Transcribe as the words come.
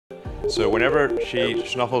So whenever she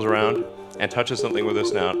snuffles around and touches something with her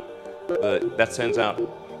snout, that sends out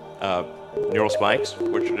neural spikes,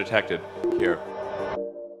 which are detected here.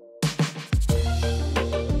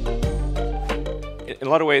 In a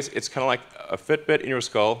lot of ways, it's kind of like a Fitbit in your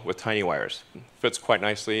skull with tiny wires. It fits quite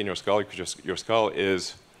nicely in your skull because your skull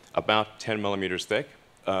is about 10 millimeters thick.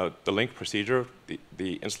 The link procedure,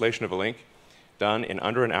 the installation of a link, done in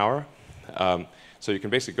under an hour. So you can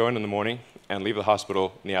basically go in the morning and leave the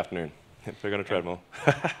hospital in the afternoon. They're on a treadmill.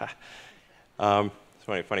 It's a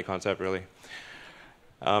funny concept, really.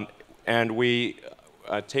 And we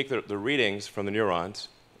take the readings from the neurons,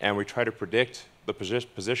 and we try to predict the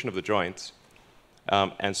position of the joints.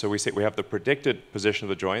 And so we have the predicted position of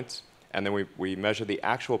the joints, and then we measure the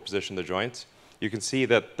actual position of the joints. You can see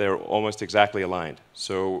that they're almost exactly aligned.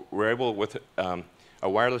 So we're able, with a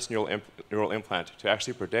wireless neural implant, to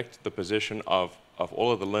actually predict the position of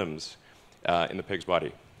all of the limbs in the pig's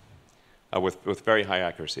body with very high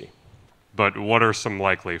accuracy. But what are some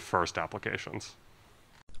likely first applications?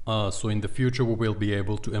 So in the future, we will be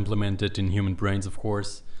able to implement it in human brains, of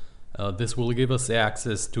course. This will give us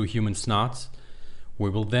access to human snots. We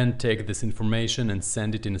will then take this information and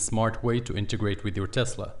send it in a smart way to integrate with your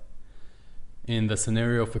Tesla. In the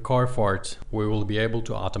scenario of a car fart, we will be able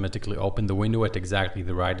to automatically open the window at exactly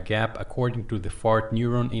the right gap according to the fart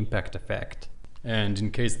neuron impact effect. And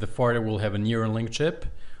in case the farter will have a Neuralink chip,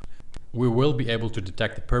 we will be able to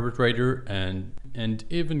detect the perpetrator and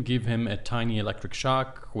even give him a tiny electric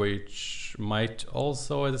shock, which might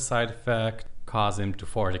also, as a side effect, cause him to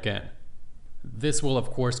fart again. This will,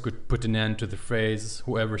 of course, could put an end to the phrase,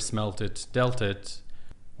 "whoever smelt it, dealt it,"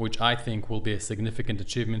 which I think will be a significant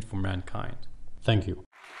achievement for mankind. Thank you.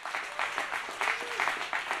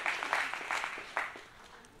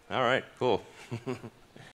 All right, cool.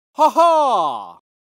 Ha ha!